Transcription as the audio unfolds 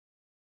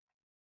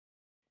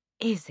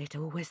Is it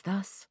always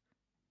thus?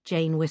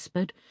 Jane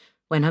whispered,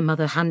 when her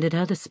mother handed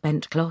her the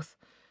spent cloth.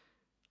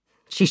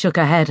 She shook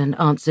her head and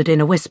answered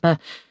in a whisper,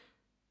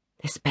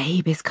 "This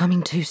babe is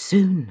coming too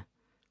soon."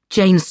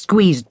 Jane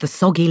squeezed the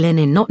soggy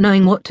linen, not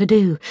knowing what to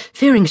do,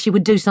 fearing she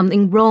would do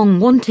something wrong,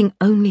 wanting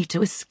only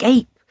to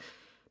escape.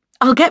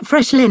 "I'll get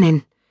fresh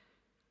linen."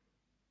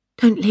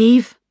 "Don't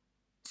leave,"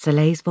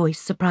 Soleil's voice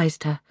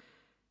surprised her.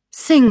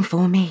 "Sing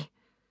for me."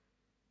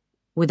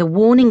 With a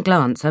warning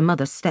glance, her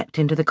mother stepped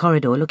into the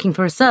corridor looking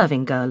for a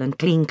serving girl and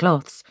clean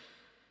cloths.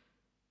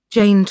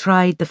 Jane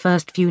tried the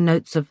first few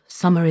notes of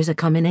 "Summer is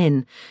a-comin'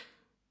 in,"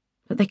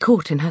 but they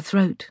caught in her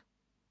throat.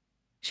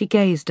 She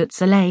gazed at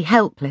Soleil,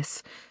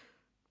 helpless.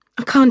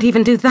 "I can't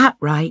even do that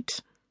right."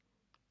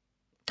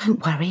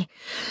 "Don't worry.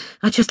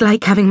 I just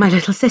like having my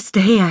little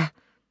sister here."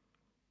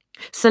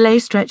 Soleil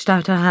stretched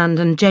out her hand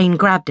and Jane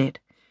grabbed it.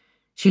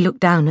 She looked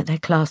down at their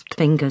clasped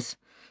fingers.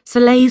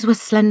 Soleil's were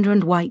slender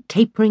and white,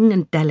 tapering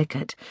and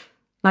delicate.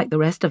 Like the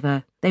rest of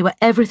her, they were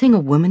everything a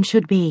woman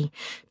should be.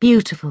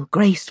 Beautiful,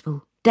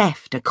 graceful,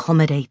 deft,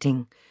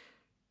 accommodating.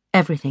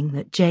 Everything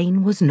that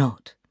Jane was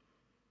not.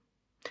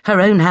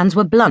 Her own hands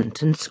were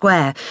blunt and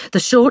square. The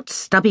short,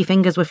 stubby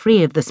fingers were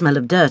free of the smell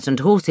of dirt and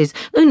horses,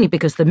 only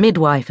because the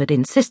midwife had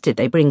insisted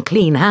they bring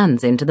clean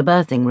hands into the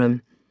birthing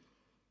room.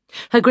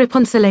 Her grip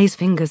on Soleil's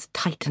fingers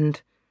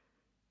tightened.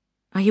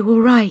 "Are you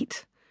all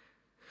right?"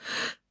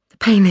 "The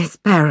pain is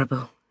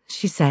bearable,"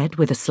 she said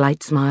with a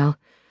slight smile.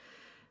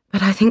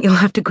 "But I think you'll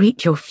have to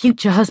greet your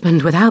future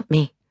husband without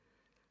me."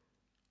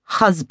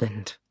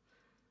 Husband.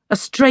 A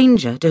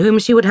stranger to whom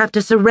she would have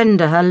to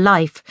surrender her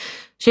life.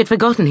 She had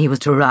forgotten he was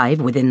to arrive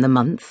within the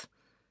month.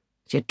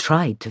 She had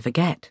tried to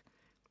forget.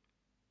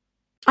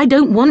 "I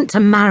don't want to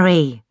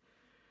marry."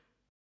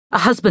 A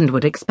husband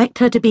would expect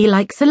her to be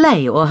like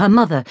Soleil or her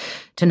mother,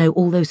 to know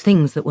all those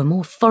things that were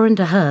more foreign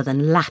to her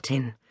than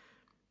Latin.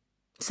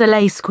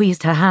 Soleil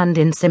squeezed her hand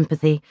in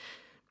sympathy.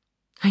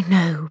 "I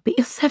know, but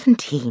you're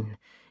 17.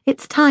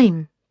 It's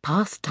time,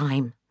 past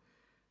time."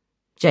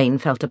 Jane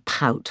felt a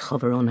pout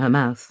hover on her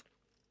mouth.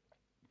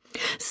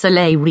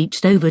 Soleil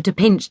reached over to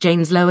pinch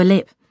Jane's lower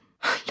lip.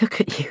 "Look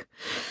at you.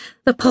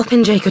 The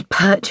popinjay could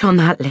perch on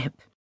that lip."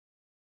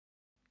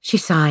 She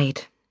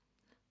sighed.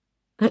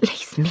 "At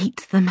least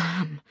meet the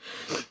man.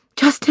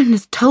 Justin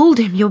has told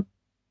him you're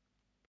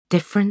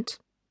different."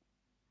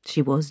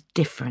 She was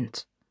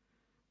different.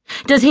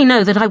 "Does he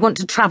know that I want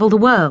to travel the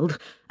world,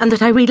 and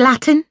that I read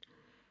Latin?"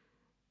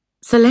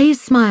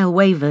 Soleil's smile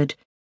wavered.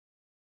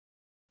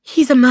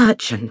 "He's a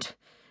merchant,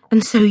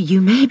 and so you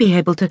may be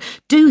able to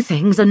do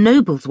things a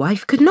noble's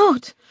wife could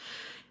not.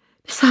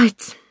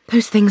 Besides,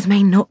 those things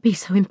may not be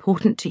so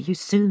important to you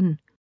soon."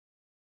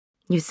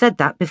 "You said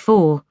that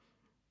before."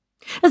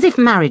 As if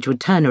marriage would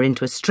turn her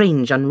into a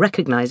strange,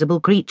 unrecognizable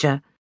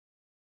creature.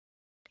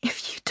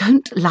 "If you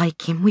don't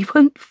like him, we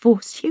won't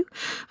force you.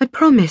 I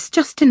promise.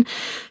 Justin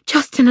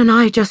and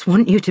I just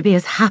want you to be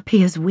as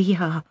happy as we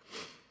are."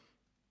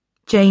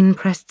 Jane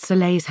pressed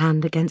Soleil's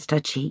hand against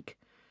her cheek.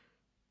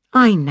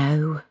 "I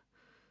know.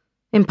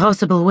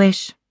 Impossible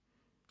wish.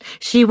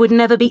 She would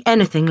never be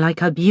anything like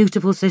her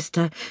beautiful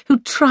sister, who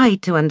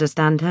tried to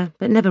understand her,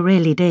 but never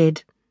really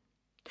did."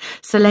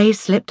 Soleil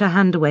slipped her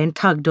hand away and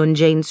tugged on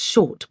Jane's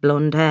short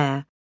blonde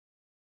hair.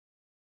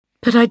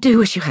 "But I do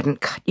wish you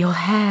hadn't cut your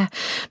hair.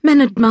 Men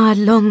admire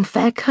long,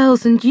 fair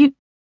curls, and you—"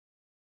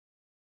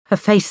 Her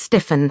face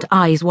stiffened,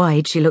 eyes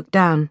wide, she looked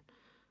down.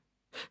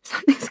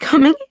 "Something's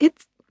coming.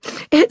 It's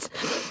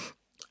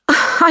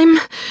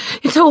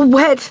all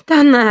wet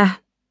down there."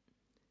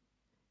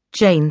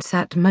 Jane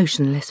sat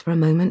motionless for a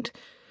moment.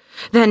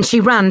 Then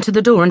she ran to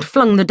the door and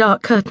flung the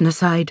dark curtain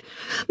aside.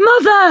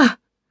 "Mother!"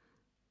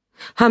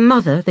 Her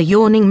mother, the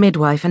yawning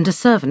midwife, and a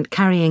servant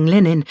carrying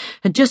linen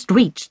had just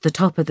reached the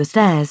top of the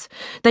stairs.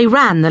 They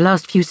ran the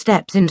last few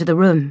steps into the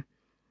room.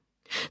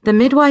 The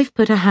midwife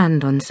put a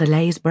hand on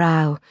Soleil's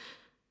brow.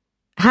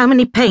 "How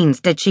many pains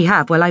did she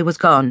have while I was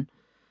gone?"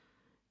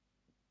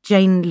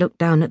 Jane looked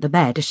down at the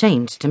bed,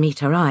 ashamed to meet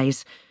her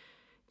eyes.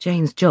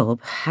 Jane's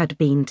job had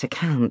been to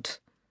count.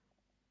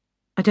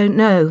 "I don't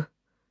know."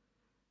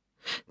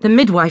 The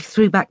midwife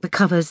threw back the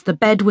covers. The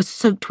bed was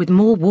soaked with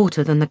more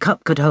water than the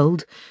cup could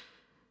hold.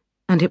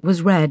 And it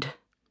was red.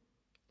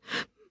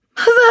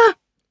 "Mother!"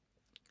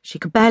 She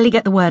could barely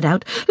get the word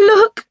out.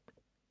 "Look!"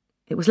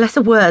 It was less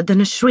a word than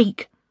a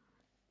shriek.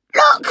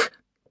 "Look!"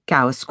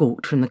 Gower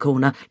squawked from the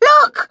corner.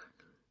 "Look!"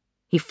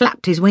 He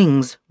flapped his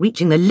wings,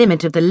 reaching the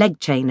limit of the leg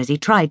chain as he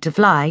tried to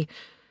fly.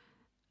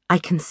 "I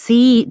can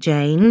see,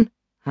 Jane."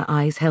 Her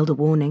eyes held a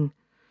warning.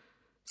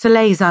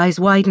 Soleil's eyes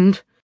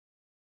widened.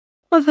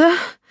 "Mother,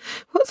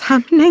 what's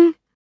happening?"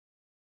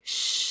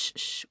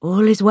 Shh,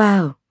 all is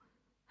well."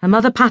 Her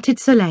mother patted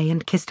Soleil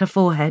and kissed her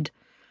forehead.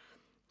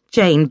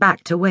 Jane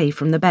backed away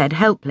from the bed,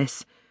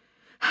 helpless.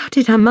 How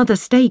did her mother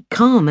stay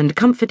calm and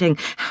comforting?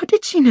 How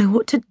did she know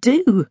what to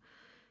do?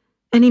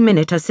 Any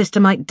minute her sister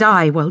might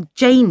die, while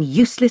Jane,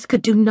 useless,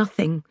 could do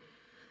nothing.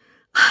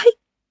 "I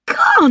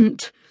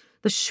can't!"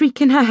 The shriek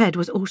in her head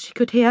was all she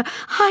could hear.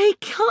 "I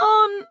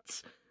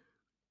can't!"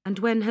 And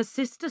when her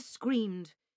sister screamed,